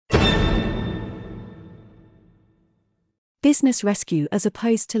Business rescue as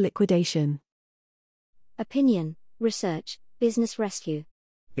opposed to liquidation. Opinion, research, business rescue.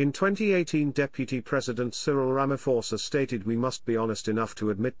 In 2018, Deputy President Cyril Ramaphosa stated we must be honest enough to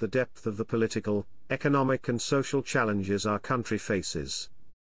admit the depth of the political, economic and social challenges our country faces.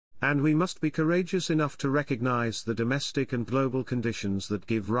 And we must be courageous enough to recognize the domestic and global conditions that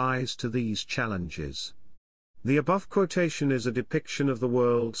give rise to these challenges. The above quotation is a depiction of the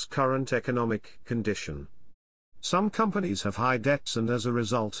world's current economic condition. Some companies have high debts and as a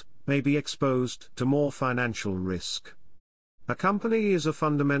result, may be exposed to more financial risk. A company is a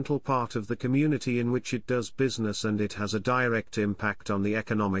fundamental part of the community in which it does business, and it has a direct impact on the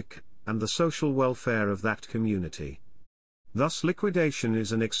economic and the social welfare of that community. Thus, liquidation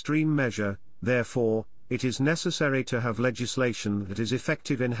is an extreme measure. Therefore, it is necessary to have legislation that is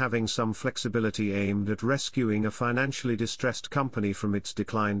effective in having some flexibility aimed at rescuing a financially distressed company from its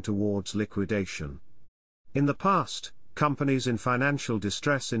decline towards liquidation. In the past, companies in financial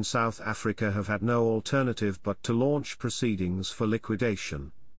distress in South Africa have had no alternative but to launch proceedings for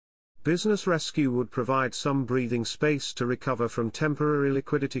liquidation. Business rescue would provide some breathing space to recover from temporary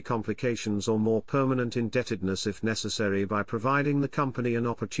liquidity complications or more permanent indebtedness if necessary, by providing the company an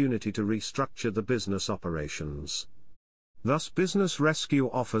opportunity to restructure the business operations. Thus, business rescue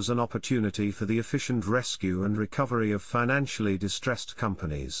offers an opportunity for the efficient rescue and recovery of financially distressed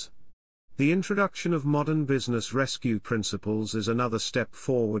companies. The introduction of modern business rescue principles is another step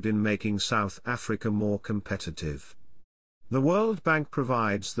forward in making South Africa more competitive. The World Bank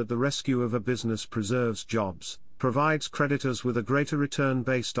provides that the rescue of a business preserves jobs, provides creditors with a greater return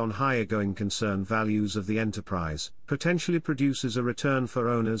based on higher going concern values of the enterprise, potentially produces a return for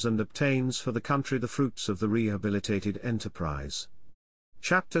owners, and obtains for the country the fruits of the rehabilitated enterprise.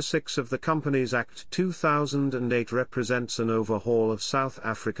 Chapter 6 of the Companies Act 2008 represents an overhaul of South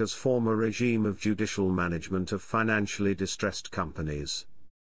Africa's former regime of judicial management of financially distressed companies.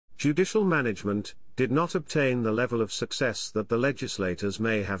 Judicial management did not obtain the level of success that the legislators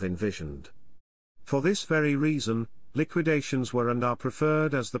may have envisioned. For this very reason, liquidations were and are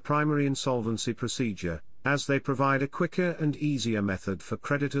preferred as the primary insolvency procedure, as they provide a quicker and easier method for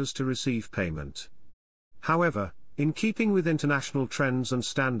creditors to receive payment. However, in keeping with international trends and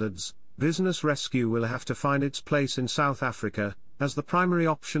standards, business rescue will have to find its place in South Africa as the primary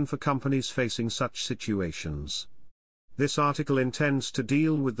option for companies facing such situations. This article intends to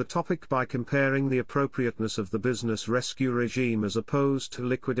deal with the topic by comparing the appropriateness of the business rescue regime as opposed to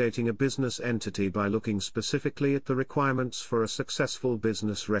liquidating a business entity by looking specifically at the requirements for a successful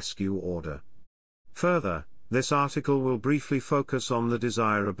business rescue order. Further, this article will briefly focus on the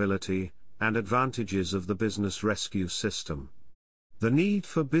desirability and advantages of the business rescue system. The need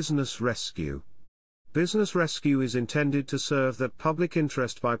for business rescue. Business rescue is intended to serve that public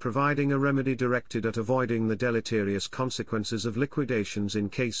interest by providing a remedy directed at avoiding the deleterious consequences of liquidations in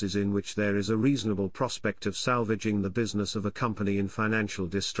cases in which there is a reasonable prospect of salvaging the business of a company in financial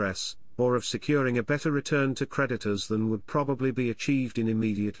distress, or of securing a better return to creditors than would probably be achieved in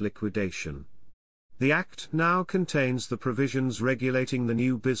immediate liquidation. The Act now contains the provisions regulating the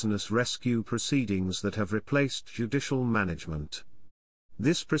new business rescue proceedings that have replaced judicial management.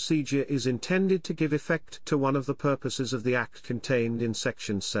 This procedure is intended to give effect to one of the purposes of the Act contained in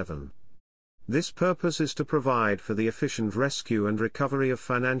Section 7. This purpose is to provide for the efficient rescue and recovery of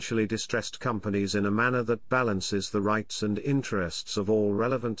financially distressed companies in a manner that balances the rights and interests of all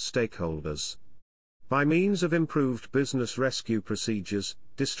relevant stakeholders. By means of improved business rescue procedures,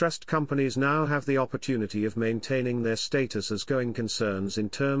 distressed companies now have the opportunity of maintaining their status as going concerns in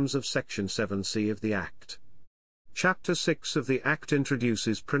terms of Section 7C of the Act. Chapter 6 of the Act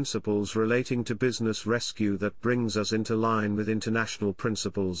introduces principles relating to business rescue that brings us into line with international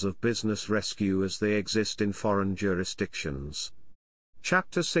principles of business rescue as they exist in foreign jurisdictions.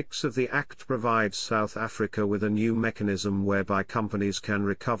 Chapter 6 of the Act provides South Africa with a new mechanism whereby companies can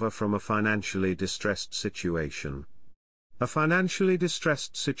recover from a financially distressed situation. A financially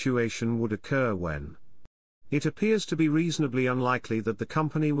distressed situation would occur when it appears to be reasonably unlikely that the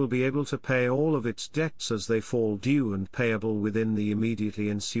company will be able to pay all of its debts as they fall due and payable within the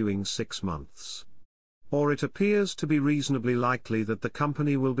immediately ensuing 6 months. Or it appears to be reasonably likely that the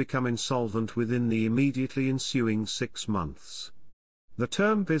company will become insolvent within the immediately ensuing 6 months. The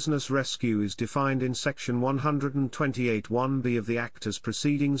term business rescue is defined in Section 128(1)(b) of the Act as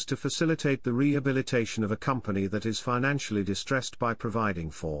proceedings to facilitate the rehabilitation of a company that is financially distressed by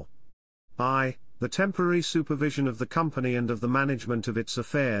providing for I. The temporary supervision of the company and of the management of its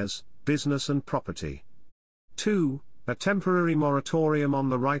affairs, business and property. 2. A temporary moratorium on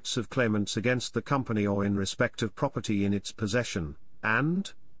the rights of claimants against the company or in respect of property in its possession,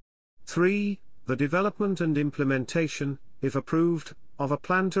 and 3. The development and implementation, if approved, of a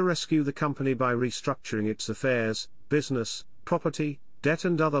plan to rescue the company by restructuring its affairs, business, property, debt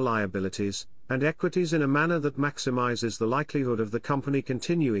and other liabilities, and equities in a manner that maximizes the likelihood of the company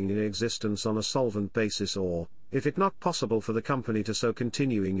continuing in existence on a solvent basis or, if it not possible for the company to so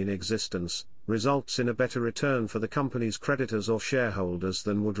continuing in existence, results in a better return for the company's creditors or shareholders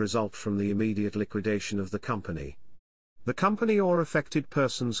than would result from the immediate liquidation of the company. The company or affected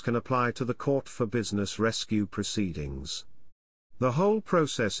persons can apply to the court for business rescue proceedings. The whole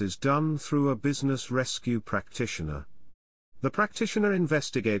process is done through a business rescue practitioner. The practitioner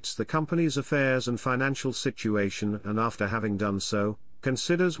investigates the company's affairs and financial situation and after having done so,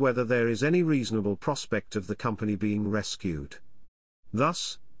 considers whether there is any reasonable prospect of the company being rescued.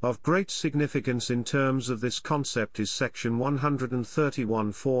 Thus, of great significance in terms of this concept is Section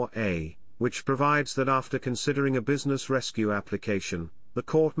 131(4)(a), which provides that after considering a business rescue application, the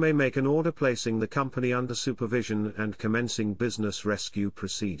court may make an order placing the company under supervision and commencing business rescue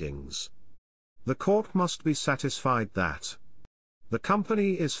proceedings. The court must be satisfied that the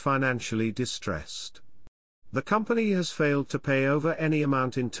company is financially distressed. The company has failed to pay over any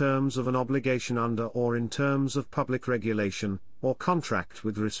amount in terms of an obligation under or in terms of public regulation, or contract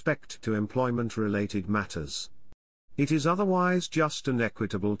with respect to employment-related matters. It is otherwise just and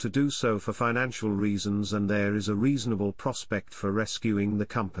equitable to do so for financial reasons and there is a reasonable prospect for rescuing the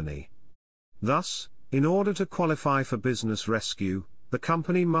company. Thus, in order to qualify for business rescue, the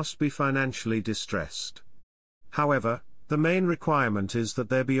company must be financially distressed. However, the main requirement is that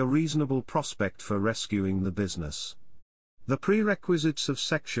there be a reasonable prospect for rescuing the business. The prerequisites of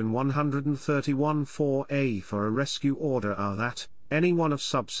Section 131(4)(a) for a rescue order are that any one of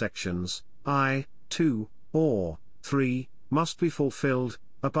subsections I, 2, or 3 must be fulfilled,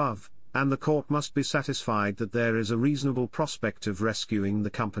 above, and the court must be satisfied that there is a reasonable prospect of rescuing the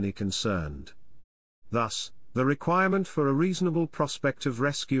company concerned. Thus, the requirement for a reasonable prospect of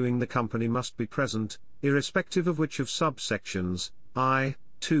rescuing the company must be present, irrespective of which of subsections, I,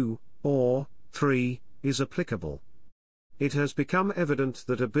 2, or 3, is applicable. It has become evident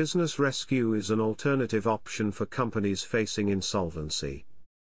that a business rescue is an alternative option for companies facing insolvency.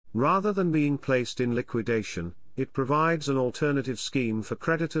 Rather than being placed in liquidation, it provides an alternative scheme for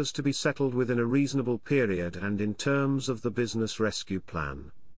creditors to be settled within a reasonable period and in terms of the business rescue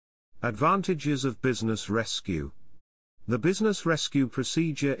plan. Advantages of business rescue. The business rescue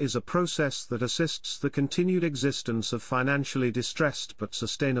procedure is a process that assists the continued existence of financially distressed but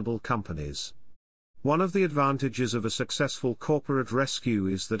sustainable companies. One of the advantages of a successful corporate rescue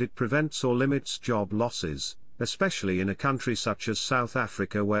is that it prevents or limits job losses, especially in a country such as South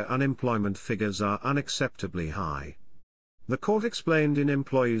Africa where unemployment figures are unacceptably high. The court explained in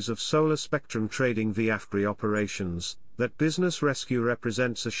Employees of Solar Spectrum Trading vis-a-vis operations, that business rescue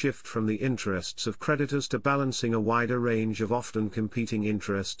represents a shift from the interests of creditors to balancing a wider range of often competing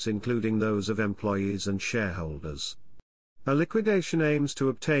interests including those of employees and shareholders. A liquidation aims to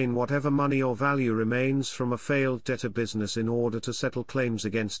obtain whatever money or value remains from a failed debtor business in order to settle claims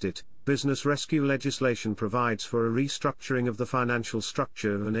against it. Business rescue legislation provides for a restructuring of the financial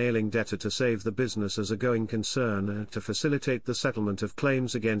structure of an ailing debtor to save the business as a going concern and to facilitate the settlement of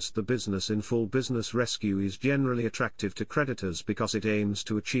claims against the business in full. Business rescue is generally attractive to creditors because it aims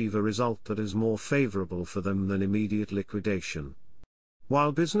to achieve a result that is more favorable for them than immediate liquidation.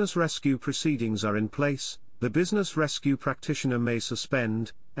 While business rescue proceedings are in place, the business rescue practitioner may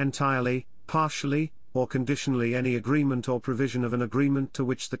suspend, entirely, partially, or conditionally any agreement or provision of an agreement to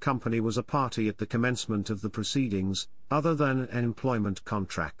which the company was a party at the commencement of the proceedings, other than an employment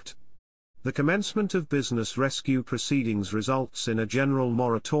contract. The commencement of business rescue proceedings results in a general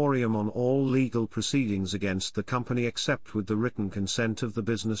moratorium on all legal proceedings against the company except with the written consent of the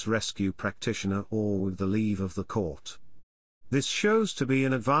business rescue practitioner or with the leave of the court. This shows to be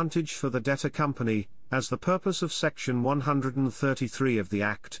an advantage for the debtor company, as the purpose of Section 133 of the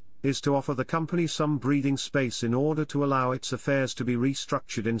Act is to offer the company some breathing space in order to allow its affairs to be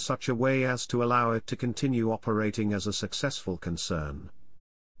restructured in such a way as to allow it to continue operating as a successful concern.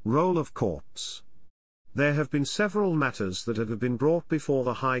 Role of courts. There have been several matters that have been brought before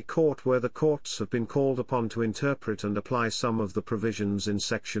the High Court where the courts have been called upon to interpret and apply some of the provisions in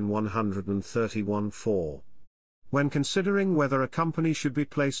Section 131(4). When considering whether a company should be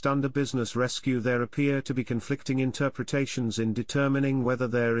placed under business rescue, there appear to be conflicting interpretations in determining whether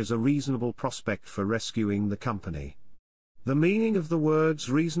there is a reasonable prospect for rescuing the company. The meaning of the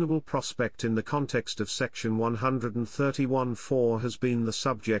words reasonable prospect in the context of Section 131(4) has been the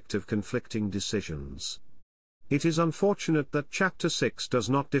subject of conflicting decisions. It is unfortunate that Chapter 6 does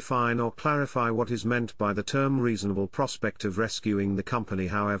not define or clarify what is meant by the term reasonable prospect of rescuing the company.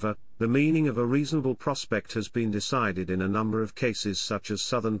 However, the meaning of a reasonable prospect has been decided in a number of cases, such as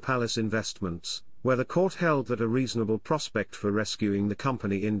Southern Palace Investments, where the court held that a reasonable prospect for rescuing the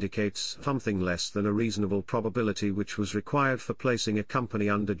company indicates something less than a reasonable probability, which was required for placing a company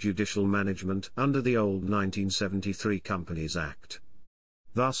under judicial management under the old 1973 Companies Act.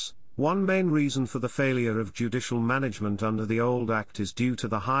 Thus, one main reason for the failure of judicial management under the old Act is due to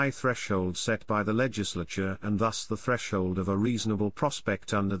the high threshold set by the legislature, and thus the threshold of a reasonable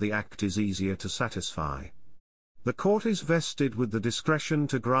prospect under the Act is easier to satisfy. The court is vested with the discretion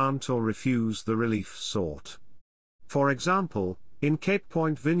to grant or refuse the relief sought. For example, in Cape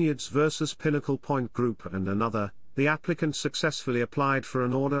Point Vineyards versus Pinnacle Point Group and another, the applicant successfully applied for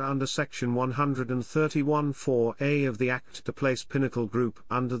an order under Section 131(4)(a) of the Act to place Pinnacle Group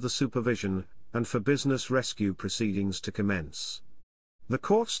under the supervision, and for business rescue proceedings to commence. The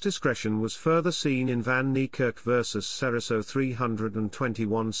court's discretion was further seen in Van Niekerk versus Ceriso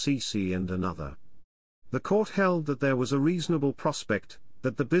 321 cc and another. The court held that there was a reasonable prospect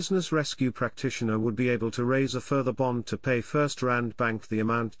that the business rescue practitioner would be able to raise a further bond to pay First Rand Bank the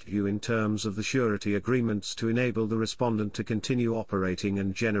amount due in terms of the surety agreements to enable the respondent to continue operating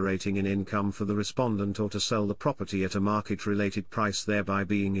and generating an income for the respondent, or to sell the property at a market-related price, thereby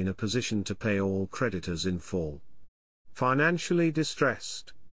being in a position to pay all creditors in full. Financially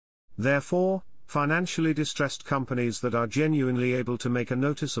distressed. Therefore, financially distressed companies that are genuinely able to make a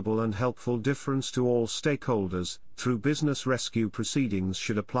noticeable and helpful difference to all stakeholders through business rescue proceedings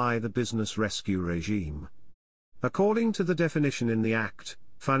should apply the business rescue regime. According to the definition in the Act,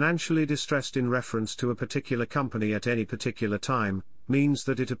 financially distressed in reference to a particular company at any particular time means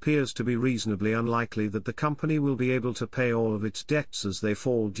that it appears to be reasonably unlikely that the company will be able to pay all of its debts as they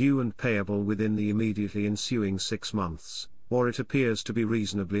fall due and payable within the immediately ensuing 6 months. Or it appears to be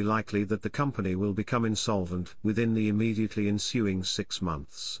reasonably likely that the company will become insolvent within the immediately ensuing 6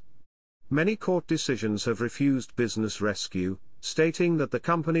 months. Many court decisions have refused business rescue, stating that the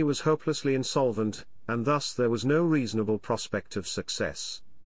company was hopelessly insolvent, and thus there was no reasonable prospect of success.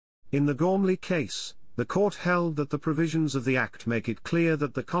 In the Gormley case, the court held that the provisions of the Act make it clear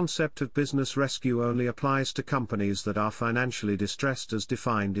that the concept of business rescue only applies to companies that are financially distressed as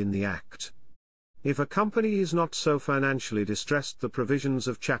defined in the Act. If a company is not so financially distressed, the provisions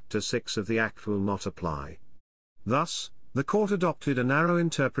of Chapter 6 of the Act will not apply. Thus, the court adopted a narrow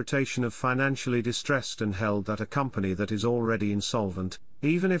interpretation of financially distressed and held that a company that is already insolvent,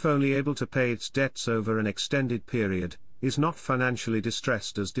 even if only able to pay its debts over an extended period, is not financially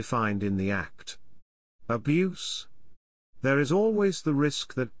distressed as defined in the Act. Abuse. There is always the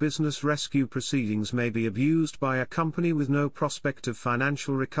risk that business rescue proceedings may be abused by a company with no prospect of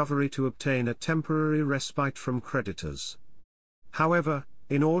financial recovery to obtain a temporary respite from creditors. However,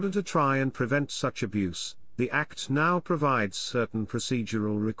 in order to try and prevent such abuse, the Act now provides certain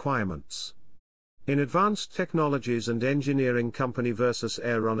procedural requirements. In Advanced Technologies and Engineering Company versus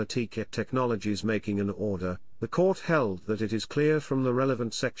Aeronautica Technologies making an order, the court held that it is clear from the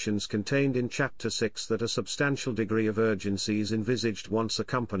relevant sections contained in Chapter 6 that a substantial degree of urgency is envisaged once a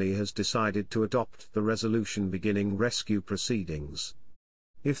company has decided to adopt the resolution beginning rescue proceedings.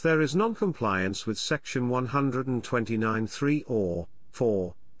 If there is non-compliance with Section 129(3) or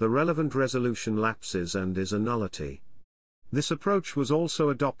 4, the relevant resolution lapses and is a nullity. This approach was also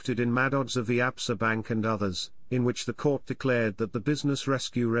adopted in Maddods v. Absa Bank and others, in which the court declared that the business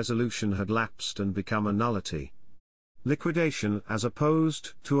rescue resolution had lapsed and become a nullity. Liquidation as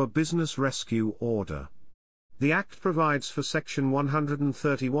opposed to a business rescue order. The Act provides for Section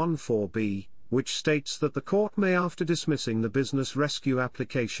 131(4)(b), which states that the court may, after dismissing the business rescue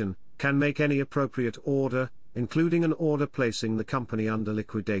application, can make any appropriate order, including an order placing the company under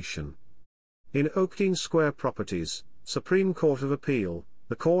liquidation. In Oakdean Square Properties, Supreme Court of Appeal,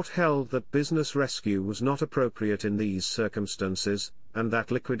 the court held that business rescue was not appropriate in these circumstances, and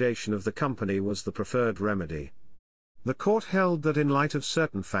that liquidation of the company was the preferred remedy. The court held that in light of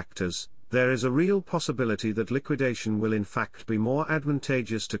certain factors, there is a real possibility that liquidation will in fact be more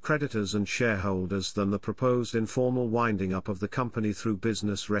advantageous to creditors and shareholders than the proposed informal winding up of the company through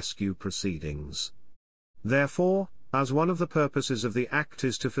business rescue proceedings. Therefore, as one of the purposes of the Act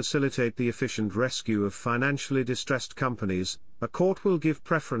is to facilitate the efficient rescue of financially distressed companies, a court will give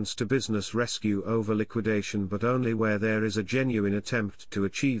preference to business rescue over liquidation, but only where there is a genuine attempt to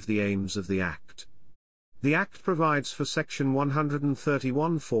achieve the aims of the Act. The Act provides for Section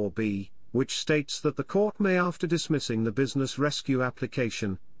 131(4)(b), which states that the court may, after dismissing the business rescue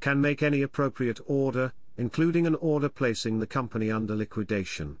application, can make any appropriate order, including an order placing the company under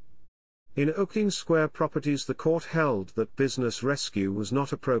liquidation. In Oaking Square Properties, the court held that business rescue was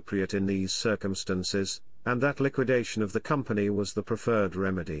not appropriate in these circumstances, and that liquidation of the company was the preferred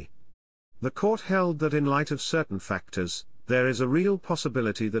remedy. The court held that in light of certain factors, there is a real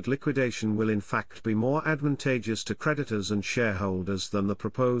possibility that liquidation will in fact be more advantageous to creditors and shareholders than the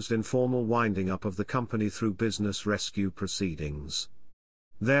proposed informal winding up of the company through business rescue proceedings.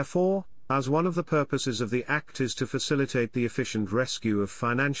 Therefore, as one of the purposes of the Act is to facilitate the efficient rescue of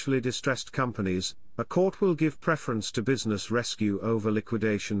financially distressed companies, a court will give preference to business rescue over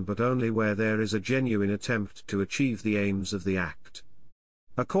liquidation, but only where there is a genuine attempt to achieve the aims of the Act.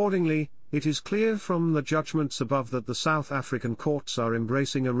 Accordingly, it is clear from the judgments above that the South African courts are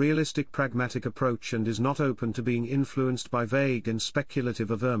embracing a realistic pragmatic approach and is not open to being influenced by vague and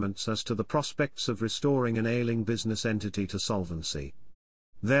speculative averments as to the prospects of restoring an ailing business entity to solvency.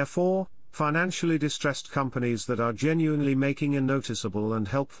 Therefore, financially distressed companies that are genuinely making a noticeable and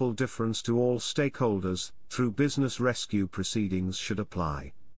helpful difference to all stakeholders, through business rescue proceedings should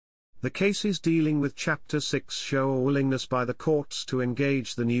apply. The cases dealing with Chapter 6 show a willingness by the courts to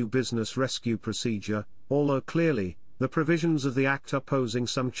engage the new business rescue procedure, although clearly, the provisions of the Act are posing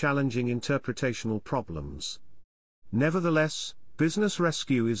some challenging interpretational problems. Nevertheless, business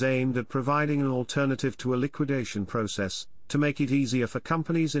rescue is aimed at providing an alternative to a liquidation process, to make it easier for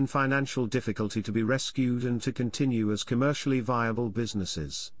companies in financial difficulty to be rescued and to continue as commercially viable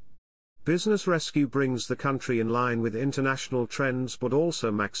businesses. Business rescue brings the country in line with international trends but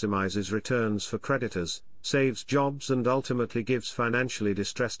also maximizes returns for creditors, saves jobs and ultimately gives financially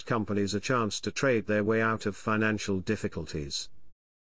distressed companies a chance to trade their way out of financial difficulties.